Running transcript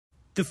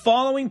The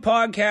following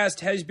podcast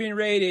has been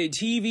rated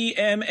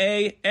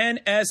TVMA,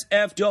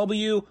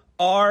 NSFW,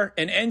 R,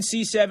 and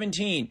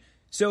NC-17,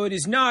 so it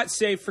is not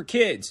safe for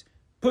kids.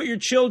 Put your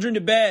children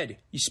to bed.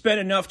 You spend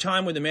enough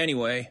time with them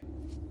anyway.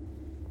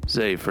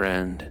 Say,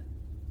 friend.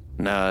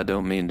 Nah, I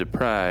don't mean to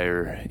pry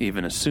or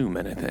even assume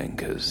anything,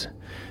 'cause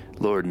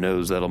Lord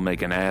knows that'll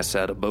make an ass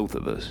out of both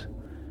of us.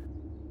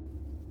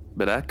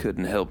 But I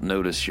couldn't help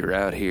notice you're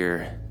out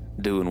here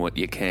doing what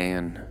you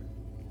can,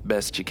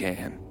 best you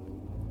can,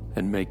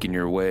 and making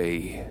your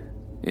way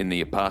in the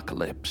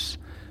apocalypse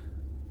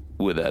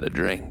without a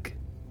drink.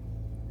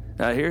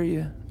 I hear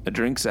you. A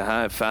drink's a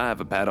high five,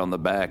 a pat on the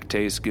back,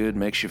 tastes good,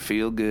 makes you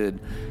feel good.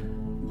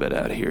 But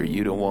out here,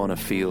 you don't want to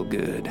feel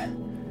good.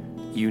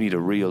 You need a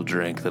real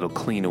drink that'll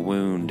clean a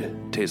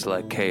wound, taste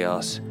like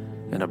chaos,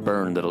 and a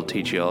burn that'll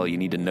teach you all you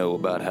need to know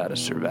about how to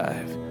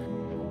survive.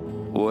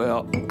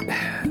 Well,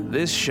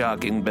 this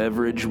shocking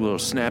beverage will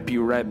snap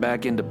you right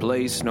back into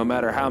place, no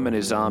matter how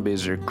many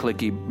zombies or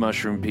clicky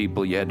mushroom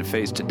people you had to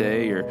face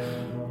today,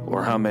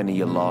 or how many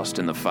you lost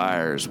in the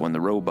fires when the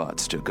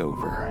robots took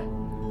over.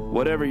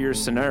 Whatever your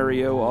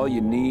scenario, all you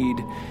need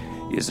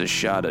is a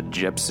shot of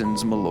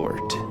Jepson's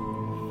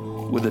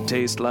Malort. With a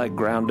taste like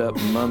ground-up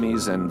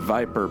mummies and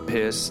viper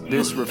piss,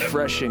 this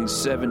refreshing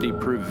 70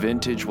 proof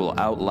vintage will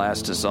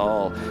outlast us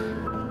all.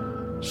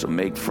 So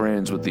make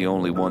friends with the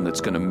only one that's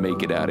going to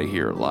make it out of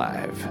here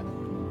alive.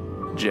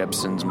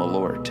 Jepson's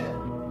Malort.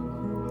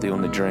 The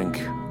only drink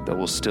that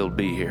will still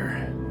be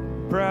here.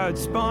 Proud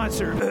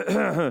sponsor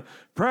of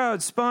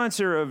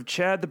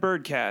Chad the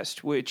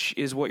Birdcast, which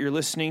is what you're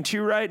listening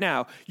to right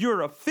now.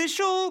 Your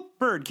official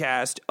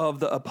birdcast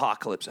of the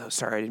apocalypse. Oh,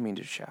 sorry, I didn't mean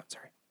to shout.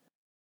 Sorry.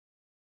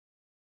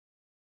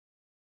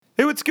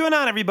 Hey, what's going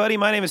on, everybody?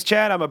 My name is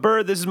Chad. I'm a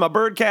bird. This is my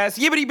birdcast.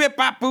 Yibbity bip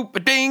bop boop a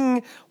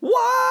ding.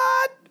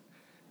 What?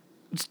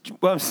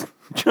 Well, I'm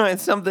trying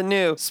something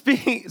new.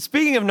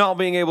 Speaking of not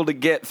being able to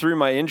get through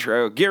my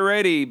intro, get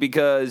ready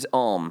because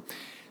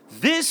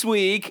this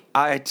week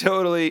I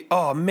totally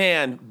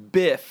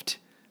biffed.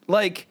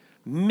 Like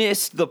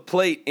missed the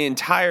plate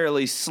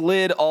entirely,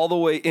 slid all the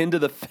way into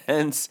the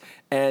fence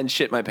and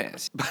shit my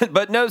pants.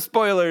 But no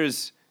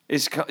spoilers.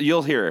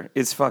 You'll hear.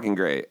 It's fucking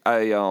great.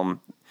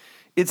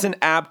 It's an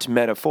apt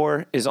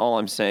metaphor, is all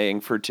I'm saying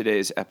for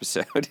today's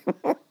episode.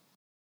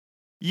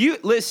 You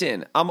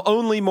listen, I'm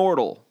only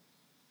mortal,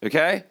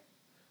 okay?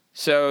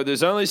 So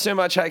there's only so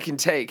much I can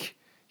take.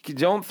 You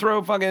don't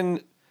throw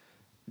fucking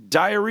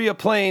diarrhea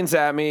planes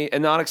at me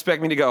and not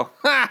expect me to go,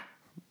 ha!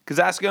 Because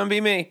that's going to be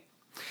me.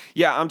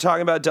 Yeah, I'm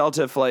talking about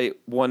Delta Flight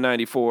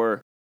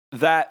 194.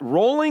 That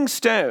Rolling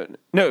Stone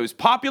knows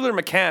popular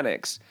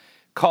mechanics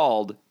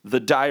called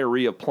the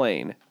diarrhea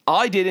plane.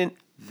 I didn't,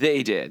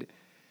 they did.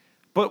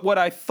 But what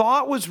I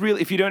thought was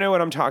really, if you don't know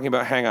what I'm talking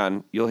about, hang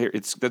on, you'll hear,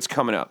 that's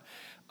coming up.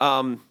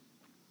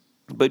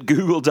 But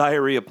Google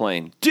diarrhea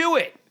plane. Do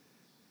it!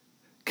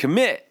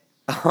 Commit.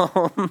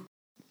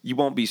 You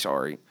won't be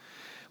sorry.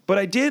 But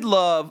I did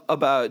love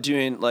about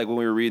doing, like, when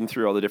we were reading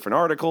through all the different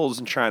articles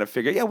and trying to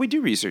figure, yeah, we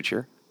do research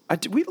here.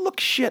 We look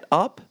shit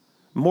up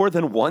more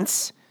than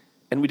once,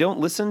 and we don't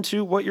listen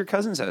to what your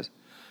cousin says.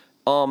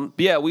 But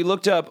yeah, we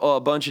looked up a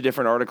bunch of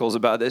different articles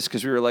about this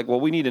because we were like, well,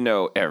 we need to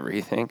know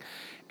everything.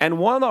 And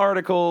one of the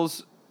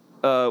articles,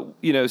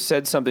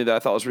 said something that I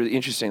thought was really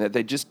interesting, that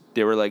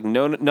they were like,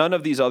 none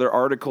of these other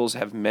articles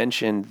have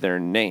mentioned their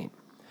name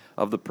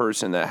of the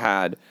person that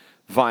had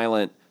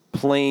violent,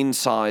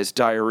 plane-sized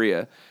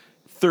diarrhea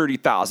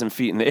 30,000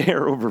 feet in the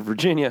air over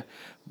Virginia.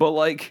 But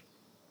like,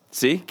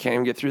 see, can't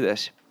even get through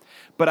this.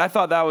 But I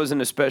thought that was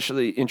an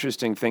especially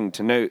interesting thing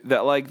to note,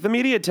 that like the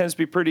media tends to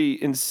be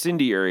pretty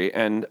incendiary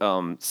and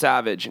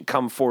savage and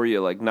come for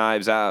you like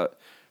knives out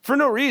for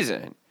no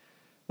reason.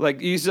 Like,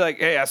 he's like,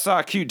 hey, I saw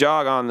a cute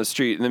dog on the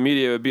street, and the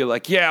media would be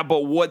like, yeah,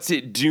 but what's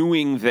it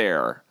doing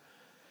there?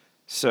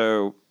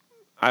 So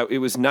it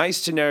was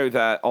nice to know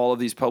that all of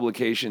these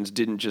publications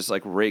didn't just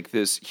like rake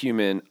this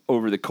human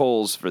over the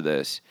coals for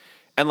this.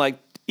 And like,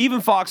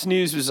 even Fox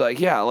News was like,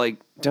 yeah, like,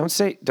 don't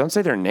say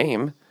their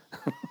name.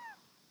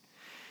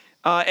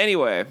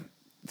 Anyway,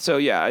 so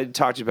yeah, I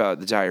talked about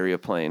the diarrhea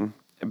plane,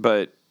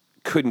 but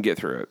couldn't get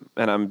through it.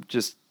 And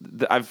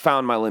I've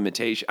found my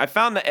limitation. I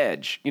found the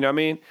edge. You know what I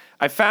mean?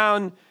 I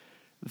found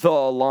the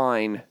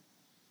line.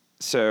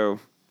 So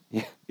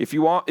if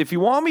you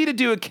want me to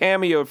do a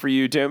cameo for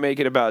you, don't make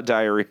it about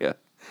diarrhea,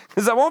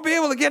 because I won't be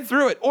able to get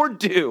through it, or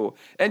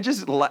and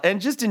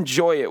just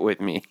enjoy it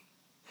with me.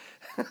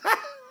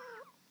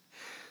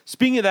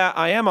 Speaking of that,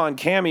 I am on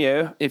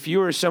Cameo. If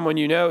you or someone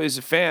you know is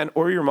a fan,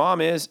 or your mom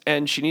is,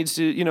 and she needs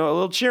to, a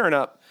little cheering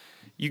up,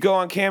 you go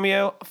on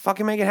Cameo,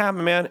 fucking make it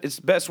happen, man. It's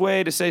the best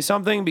way to say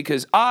something,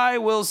 because I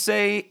will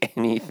say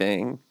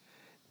anything.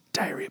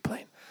 Diarrhea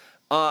plane.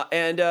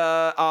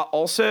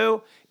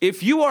 Also,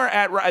 if you are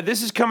at,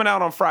 this is coming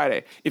out on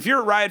Friday. If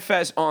you're at Riot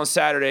Fest on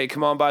Saturday,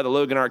 come on by the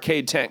Logan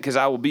Arcade tent, because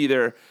I will be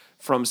there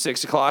from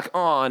 6 o'clock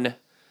on.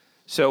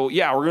 So,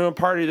 yeah, we're going to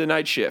party the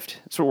night shift.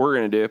 That's what we're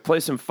going to do. Play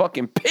some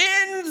fucking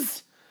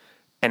pins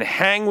and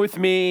hang with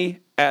me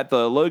at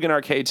the Logan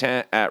Arcade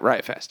tent at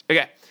Riot Fest.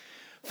 Okay.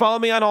 Follow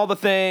me on all the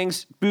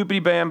things.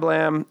 Boopity bam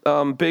blam.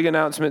 Big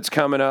announcements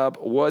coming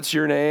up. What's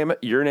your name?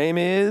 Your name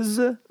is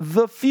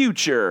The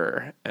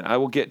Future. And I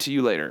will get to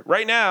you later.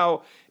 Right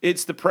now,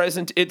 it's the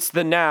present. It's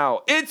the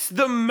now. It's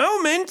the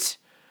moment.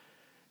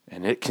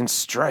 And it can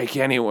strike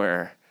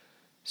anywhere.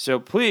 So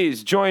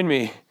please join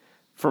me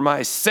for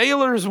my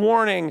sailor's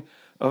warning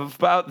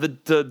about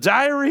the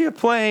diarrhea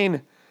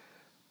plane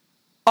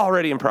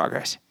already in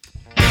progress.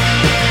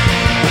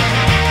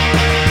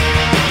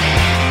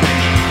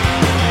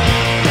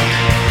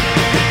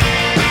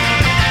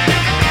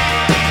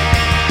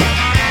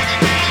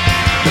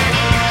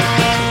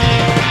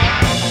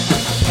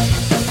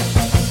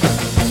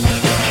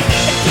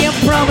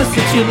 Promise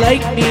that you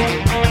like me,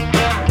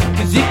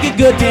 'cause it could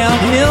go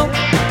downhill.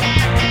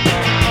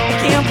 I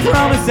can't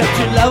promise that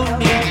you love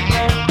me,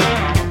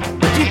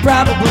 but you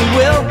probably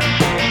will.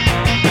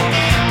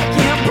 I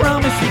can't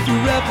promise you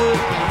forever.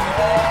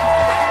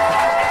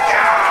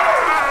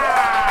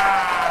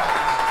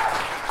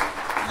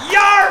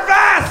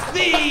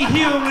 Yarvasti,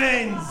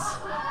 humans!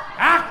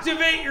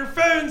 Activate your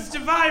phones to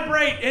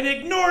vibrate and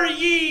ignore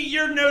ye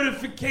your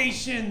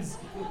notifications.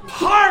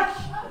 Hark!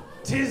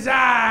 'Tis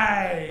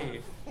I!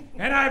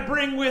 And I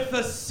bring with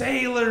a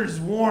sailor's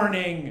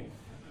warning.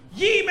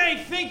 Ye may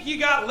think you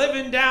got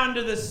living down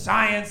to the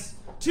science,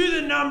 to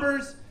the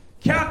numbers,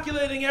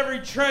 calculating every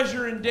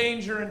treasure and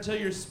danger until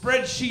your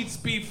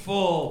spreadsheets be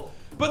full.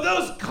 But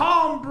those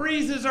calm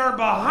breezes are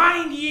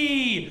behind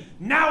ye.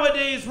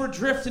 Nowadays we're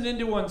drifting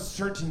into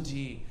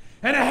uncertainty.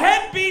 And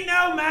ahead be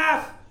no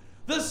math.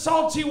 The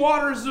salty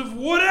waters of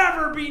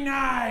whatever be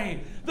nigh.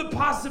 The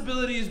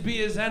possibilities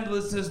be as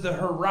endless as the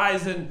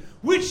horizon,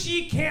 which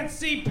ye can't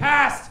see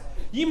past.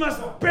 Ye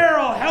must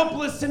barrel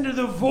helpless into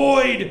the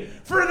void,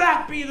 for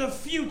that be the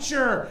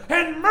future,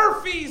 and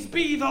Murphy's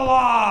be the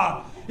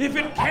law. If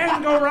it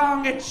can go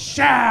wrong, it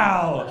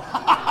shall.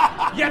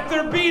 Yet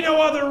there be no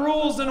other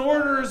rules and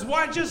orders.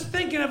 Why, just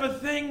thinking of a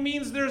thing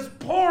means there's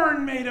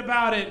porn made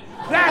about it.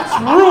 That's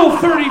Rule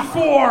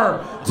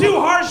 34. Too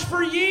harsh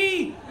for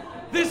ye?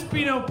 This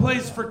be no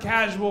place for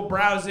casual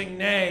browsing,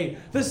 nay.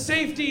 The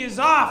safety is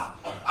off.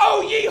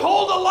 Oh, ye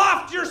hold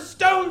aloft your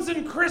stones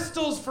and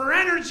crystals for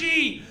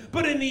energy.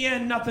 But in the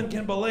end, nothing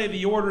can belay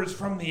the orders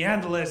from the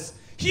endless.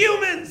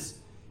 Humans,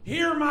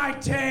 hear my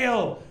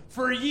tale,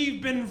 for ye've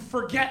been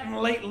forgetting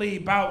lately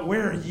about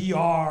where ye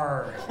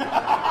are.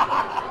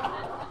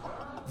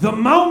 The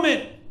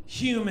moment,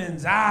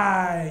 humans,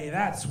 aye,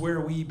 that's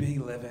where we be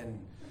living.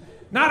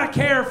 Not a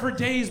care for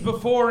days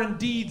before and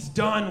deeds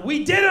done.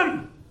 We did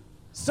 'em.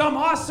 Some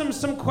awesome,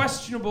 some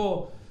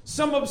questionable,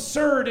 some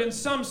absurd, and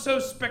some so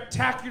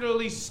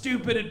spectacularly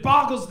stupid it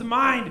boggles the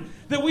mind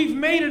that we've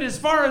made it as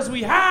far as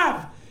we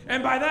have.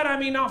 And by that I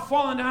mean not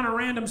falling down a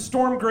random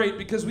storm grate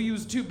because we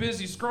was too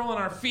busy scrolling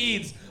our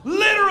feeds,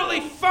 literally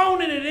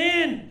phoning it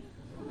in.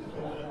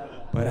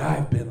 But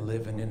I've been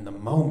living in the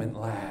moment,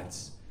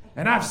 lads.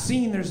 And I've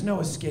seen there's no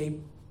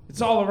escape.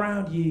 It's all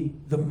around ye,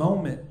 the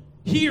moment.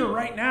 Here,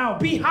 right now,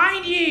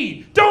 behind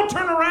ye. Don't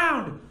turn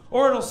around,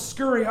 or it'll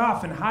scurry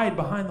off and hide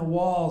behind the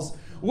walls.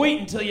 Wait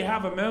until you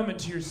have a moment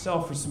to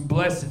yourself for some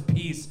blessed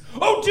peace.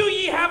 Oh, do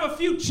ye have a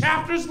few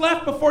chapters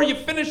left before you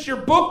finish your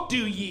book, do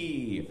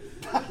ye?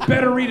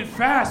 Better read it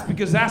fast,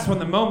 because that's when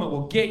the moment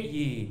will get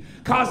ye,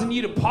 causing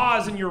you to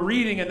pause in your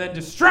reading and then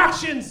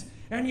distractions,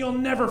 and you'll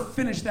never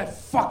finish that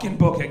fucking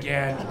book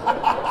again.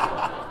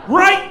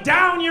 Write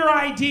down your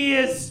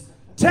ideas.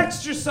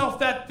 Text yourself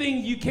that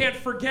thing you can't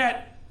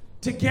forget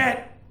to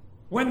get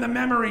when the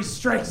memory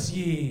strikes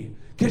ye.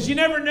 Because you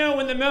never know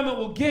when the moment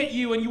will get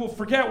you, and you will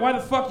forget why the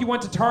fuck you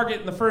went to Target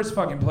in the first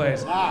fucking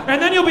place.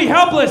 And then you'll be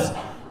helpless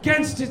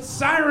against its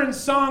siren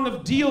song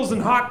of deals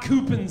and hot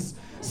coupons,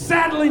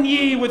 saddling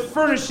ye with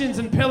furnishings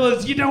and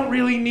pillows you don't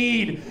really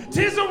need.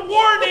 'Tis a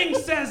warning,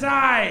 says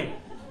I.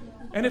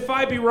 And if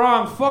I be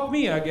wrong, fuck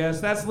me, I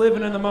guess. That's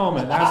living in the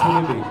moment. That's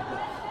what it be.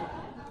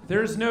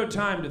 There's no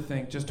time to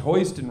think. Just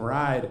hoist and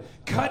ride.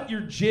 Cut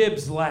your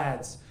jibs,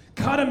 lads.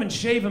 Cut them and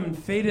shave them and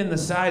fade in the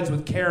sides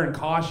with care and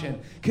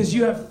caution, because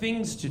you have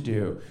things to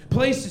do,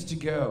 places to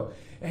go,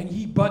 and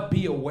ye but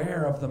be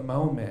aware of the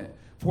moment,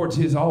 for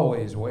 'tis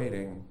always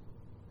waiting.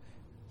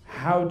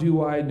 How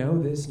do I know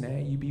this,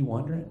 nay, you be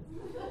wondering?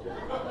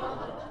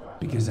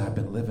 Because I've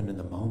been living in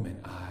the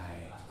moment,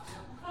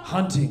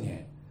 hunting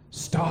it,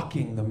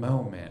 stalking the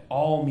moment,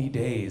 all me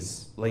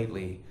days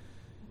lately.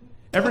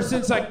 Ever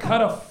since I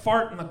cut a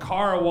fart in the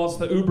car whilst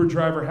the Uber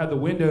driver had the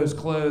windows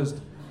closed.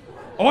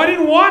 Oh, I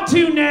didn't want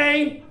to,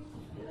 nay.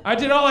 I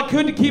did all I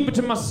could to keep it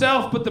to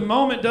myself, but the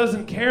moment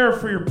doesn't care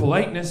for your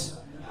politeness,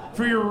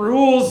 for your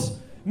rules.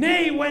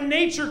 Nay, when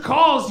nature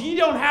calls, you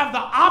don't have the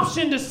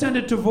option to send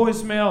it to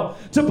voicemail,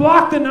 to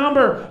block the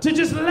number, to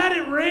just let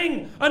it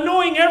ring,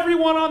 annoying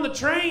everyone on the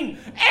train.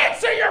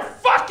 Answer your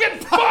fucking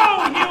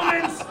phone,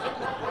 humans!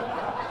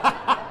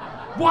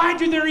 Why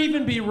do there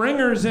even be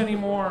ringers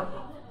anymore?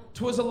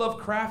 'Twas a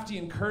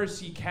Lovecraftian curse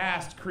ye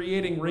cast,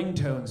 creating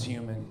ringtones,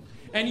 human.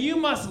 And you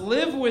must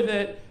live with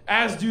it,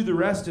 as do the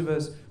rest of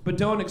us, but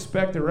don't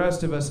expect the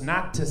rest of us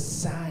not to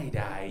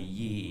side-eye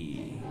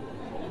ye.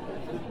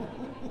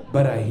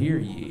 But I hear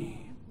ye.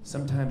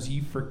 Sometimes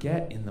you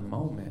forget in the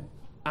moment.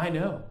 I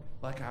know,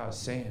 like I was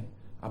saying,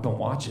 I've been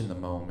watching the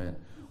moment,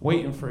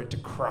 waiting for it to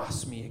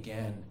cross me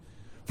again.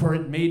 For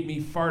it made me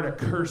fart a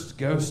cursed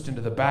ghost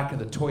into the back of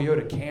the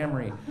Toyota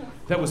Camry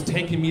that was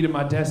taking me to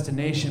my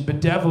destination,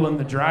 bedeviling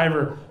the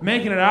driver,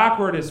 making it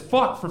awkward as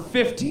fuck for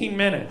 15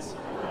 minutes.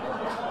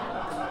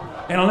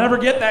 And I'll never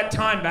get that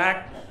time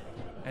back,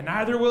 and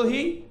neither will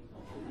he.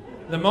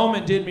 The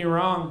moment did me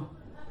wrong,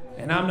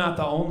 and I'm not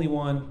the only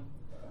one.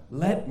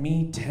 Let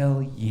me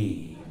tell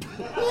ye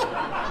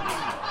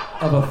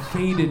of a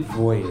fated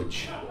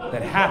voyage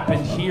that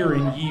happened here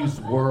in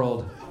ye's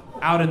world,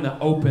 out in the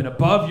open,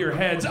 above your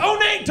heads. Oh,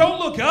 nay, don't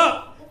look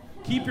up.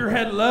 Keep your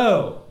head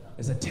low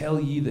as I tell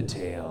ye the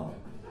tale.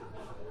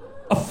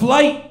 A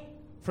flight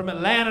from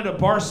Atlanta to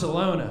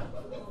Barcelona.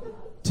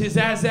 'Tis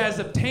as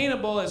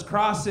obtainable as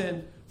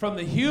crossing from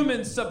the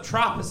human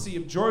subtropicy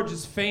of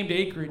Georgia's famed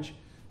acreage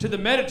to the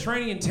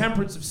Mediterranean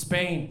temperance of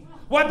Spain.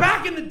 Why,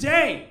 back in the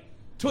day,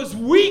 'twas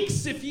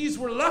weeks if yous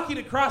were lucky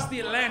to cross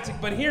the Atlantic,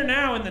 but here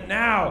now in the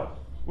now,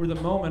 where the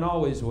moment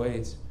always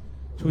waits,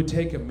 'twould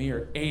take a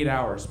mere 8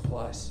 hours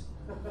plus.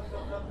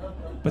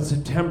 But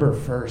September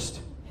 1st,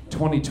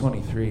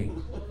 2023,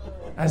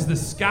 as the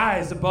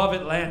skies above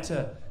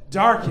Atlanta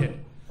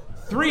darkened,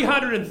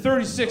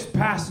 336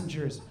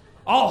 passengers,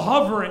 all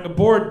hovering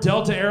aboard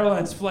Delta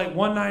Airlines Flight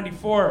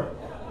 194.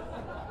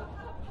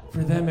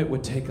 For them, it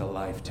would take a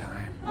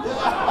lifetime.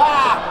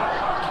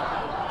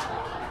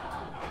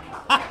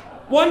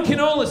 One can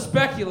only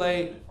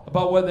speculate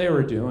about what they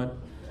were doing,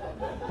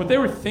 what they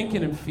were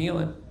thinking and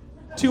feeling.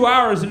 2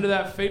 hours into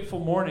that fateful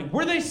morning,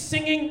 were they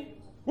singing?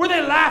 Were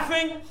they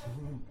laughing?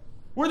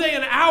 Were they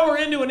an hour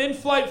into an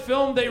in-flight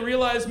film they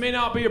realized may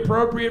not be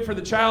appropriate for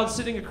the child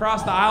sitting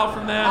across the aisle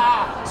from them?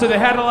 So they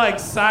had to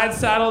side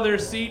saddle their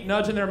seat,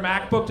 nudging their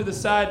MacBook to the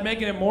side,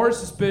 making it more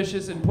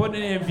suspicious and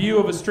putting it in view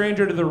of a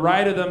stranger to the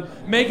right of them,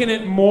 making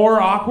it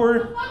more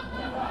awkward?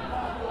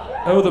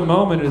 Oh, the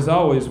moment is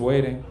always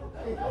waiting.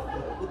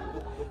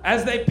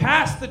 As they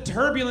pass the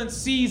turbulent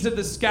seas of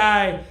the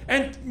sky,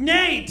 and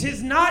nay,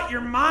 'tis not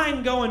your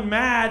mind going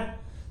mad.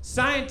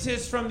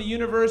 Scientists from the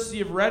University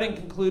of Reading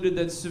concluded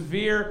that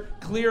severe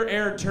clear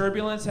air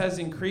turbulence has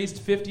increased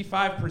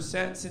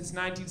 55% since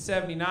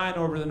 1979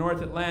 over the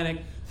North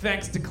Atlantic,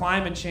 thanks to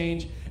climate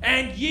change.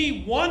 And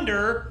ye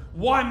wonder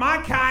why my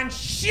kind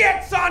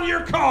shits on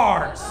your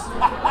cars.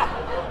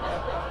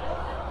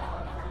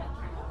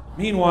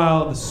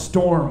 Meanwhile, the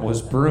storm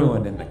was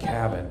brewing in the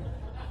cabin.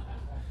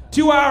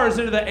 2 hours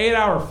into the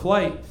 8-hour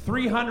flight,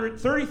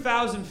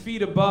 30,000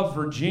 feet above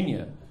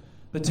Virginia,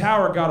 the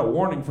tower got a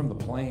warning from the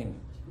plane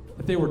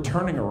that they were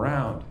turning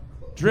around,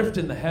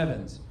 drifting the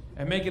heavens,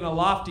 and making a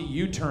lofty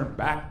U-turn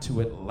back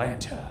to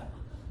Atlanta.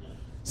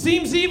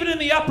 Seems even in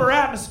the upper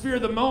atmosphere,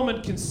 the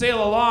moment can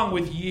sail along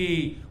with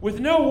ye, with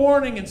no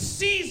warning, and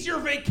seize your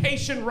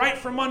vacation right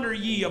from under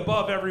ye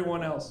above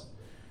everyone else.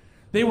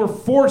 They were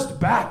forced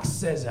back,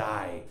 says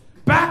I,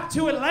 back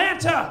to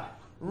Atlanta,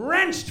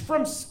 wrenched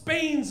from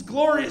Spain's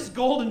glorious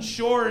golden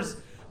shores,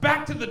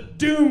 back to the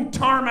doomed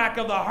tarmac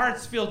of the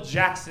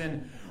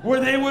Hartsfield-Jackson, where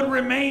they would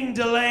remain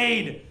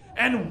delayed.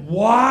 And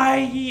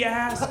why, he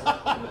asked?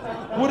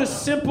 Would a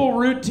simple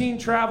routine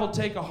travel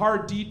take a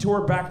hard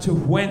detour back to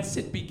whence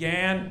it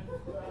began?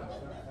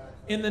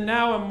 In the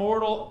now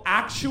immortal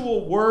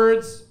actual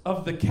words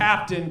of the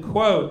captain,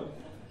 quote,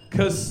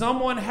 "'cause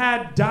someone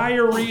had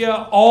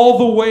diarrhea all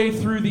the way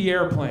through the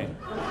airplane."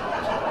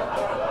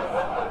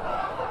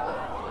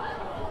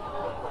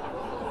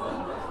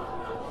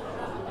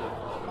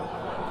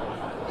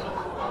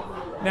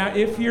 Now,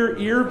 if your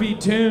ear be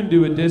tuned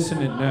to a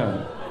dissonant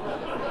note,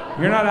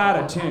 you're not out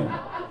of tune.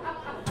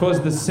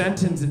 'Twas the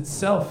sentence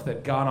itself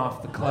that got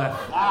off the clef.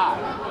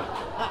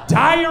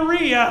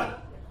 Diarrhea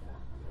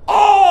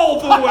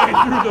all the way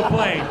through the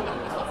plane.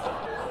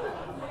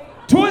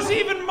 'Twas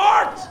even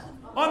marked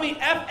on the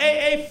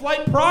FAA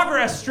flight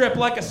progress strip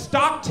like a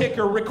stock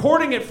ticker,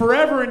 recording it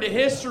forever into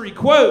history.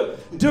 Quote,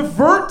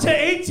 "Divert to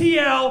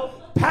ATL,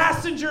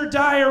 passenger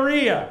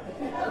diarrhea."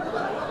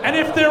 And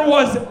if there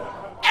was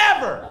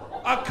ever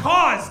a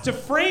cause to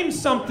frame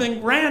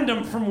something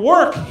random from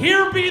work,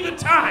 here be the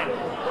time.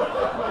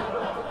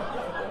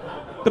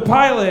 The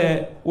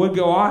pilot would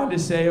go on to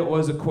say it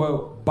was a,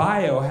 quote,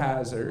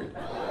 biohazard.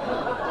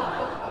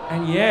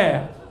 And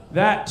yeah,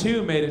 that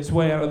too made its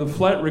way out of the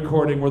flight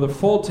recording, where the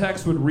full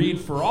text would read,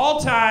 "For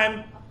all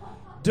time,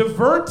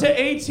 divert to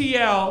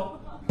ATL,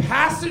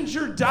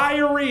 passenger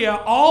diarrhea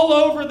all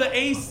over the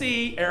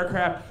AC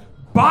aircraft,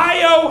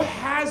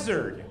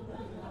 biohazard."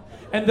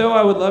 And though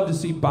I would love to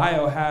see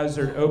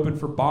Biohazard open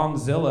for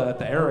Bongzilla at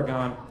the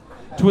Aragon,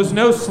 'twas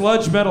no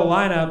sludge metal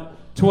lineup,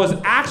 'twas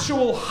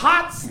actual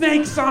hot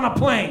snakes on a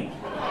plane.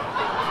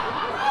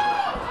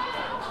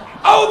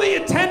 Oh, the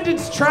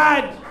attendants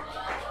tried,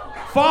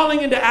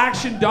 falling into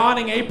action,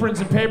 donning aprons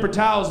and paper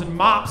towels and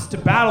mops to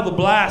battle the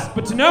blast,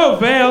 but to no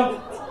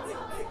avail.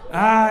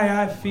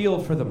 I feel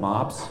for the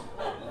mops,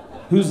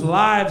 whose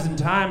lives and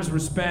times were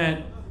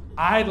spent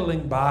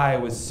idling by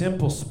with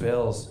simple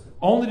spills,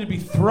 only to be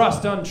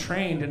thrust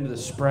untrained into the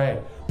spray,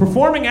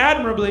 performing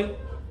admirably,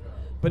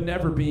 but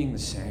never being the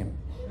same.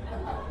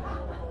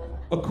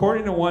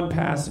 According to one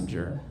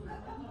passenger,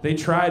 they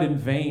tried in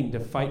vain to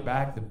fight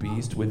back the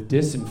beast with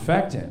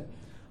disinfectant,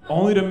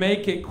 only to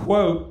make it,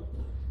 quote,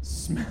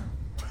 smell.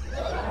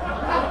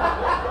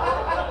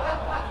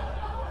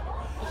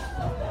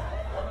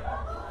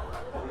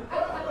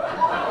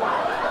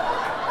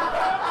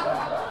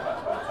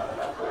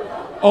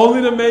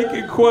 Only to make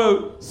it,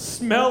 quote,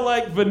 smell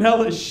like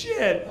vanilla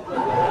shit.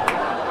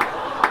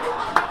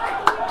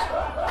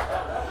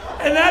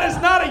 And that is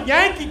not a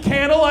Yankee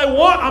candle I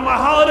want on my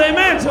holiday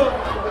mantle.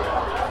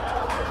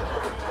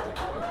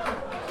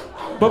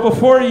 But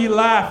before you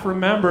laugh,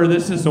 remember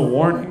this is a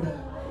warning.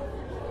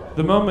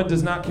 The moment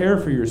does not care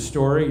for your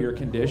story, your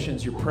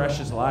conditions, your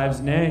precious lives.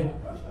 Nay,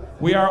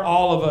 we are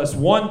all of us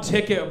one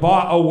ticket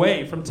bought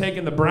away from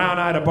taking the brown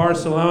eye to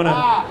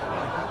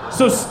Barcelona.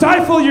 So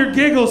stifle your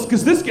giggles,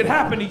 because this could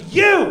happen to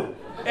you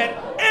at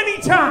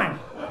any time,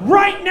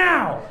 right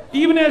now,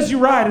 even as you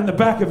ride in the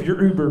back of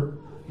your Uber.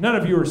 None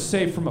of you are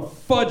safe from a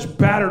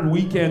fudge-battered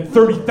weekend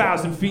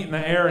 30,000 feet in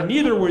the air, and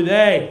neither were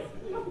they.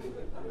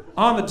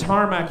 On the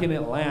tarmac in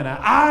Atlanta,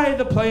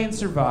 the plane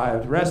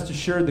survived. Rest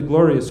assured, the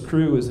glorious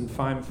crew is in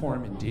fine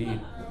form indeed.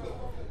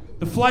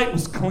 The flight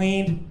was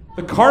cleaned.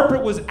 The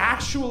carpet was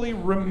actually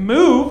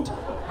removed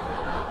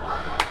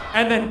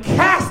and then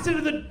cast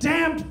into the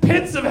damned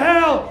pits of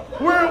hell,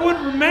 where it would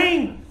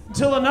remain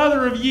until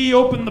another of ye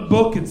opened the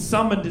book and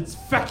summoned its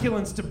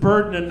feculence to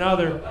burden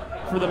another.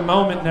 For the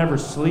moment never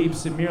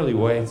sleeps, it merely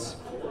waits.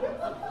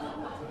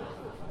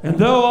 And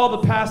though all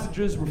the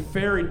passengers were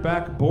ferried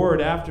back aboard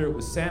after it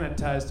was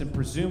sanitized and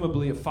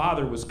presumably a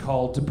father was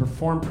called to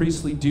perform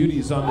priestly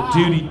duties on the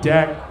duty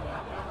deck,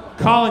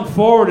 calling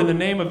forward in the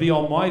name of the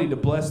Almighty to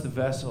bless the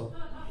vessel,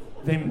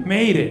 they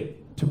made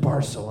it to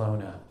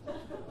Barcelona.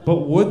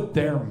 But would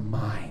their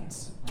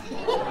minds?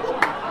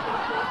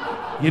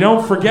 You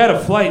don't forget a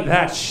flight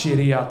that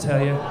shitty, I'll tell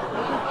you.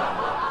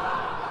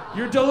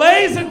 Your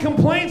delays and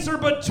complaints are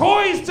but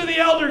toys to the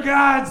elder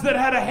gods that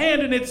had a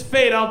hand in its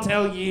fate, I'll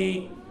tell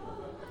ye.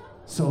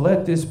 So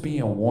let this be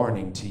a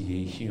warning to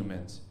ye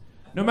humans.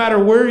 No matter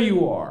where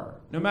you are,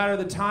 no matter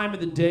the time of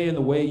the day and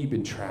the way you've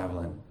been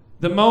traveling,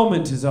 the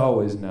moment is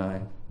always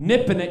nigh,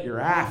 nipping at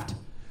your aft.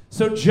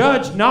 So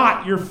judge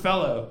not your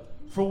fellow,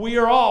 for we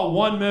are all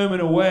one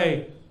moment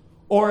away.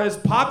 Or as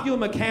Popular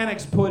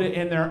Mechanics put it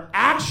in their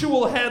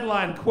actual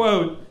headline,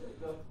 quote,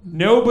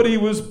 nobody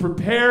was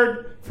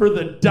prepared for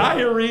the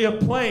diarrhea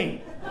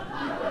plane.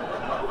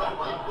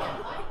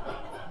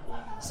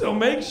 So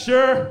make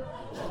sure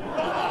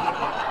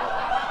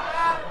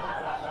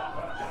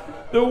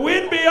the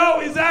wind be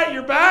always at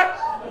your back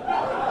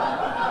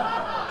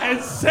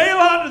and sail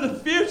on to the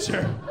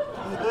future.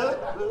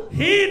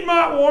 Heed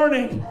my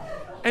warning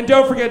and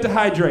don't forget to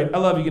hydrate. I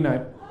love you. Good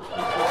night.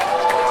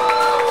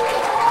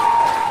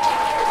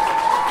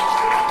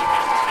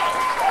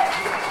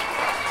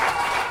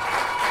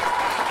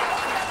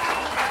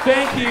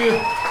 Thank you.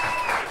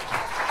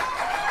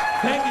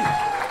 Thank you.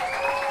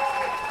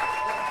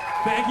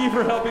 Thank you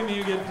for helping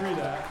me get through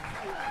that.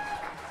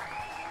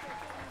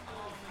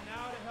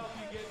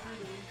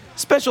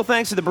 Special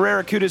thanks to the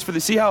Barracudas for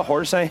the see how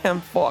hoarse I am.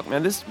 Fuck,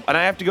 man. And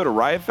I have to go to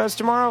Riot Fest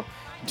tomorrow?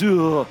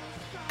 Duh.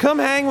 Come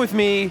hang with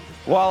me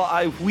while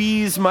I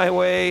wheeze my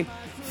way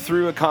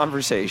through a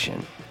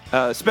conversation.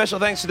 Special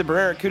thanks to the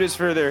Barracudas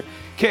for their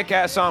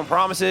kick-ass song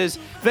Promises.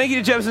 Thank you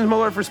to Jefferson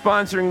Muller for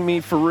sponsoring me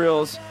for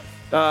reals.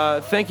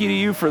 Thank you to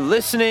you for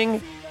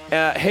listening.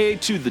 Hey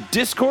to the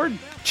Discord,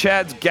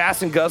 Chad's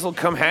Gas and Guzzle,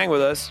 come hang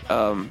with us.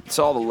 It's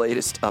all the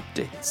latest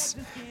updates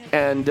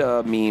and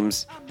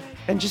memes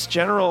and just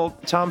general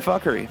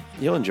tomfuckery.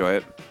 You'll enjoy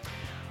it.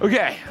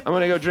 Okay, I'm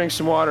gonna go drink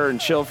some water and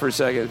chill for a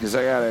second because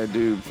I gotta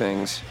do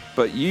things.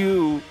 But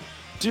you're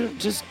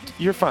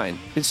fine.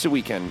 It's the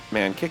weekend,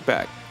 man. Kick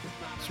back.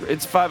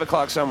 It's 5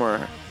 o'clock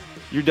somewhere.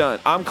 You're done.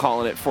 I'm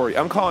calling it for you.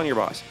 I'm calling your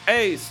boss.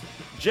 Ace,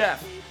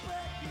 Jeff,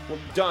 we're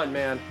done,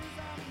 man.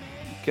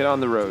 Get on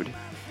the road.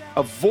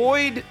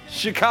 Avoid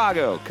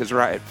Chicago, because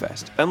Riot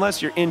Fest.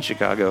 Unless you're in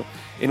Chicago,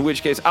 in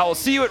which case I will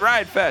see you at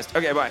Riot Fest.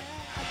 Okay, bye.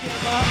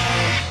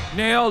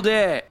 Nailed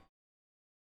it.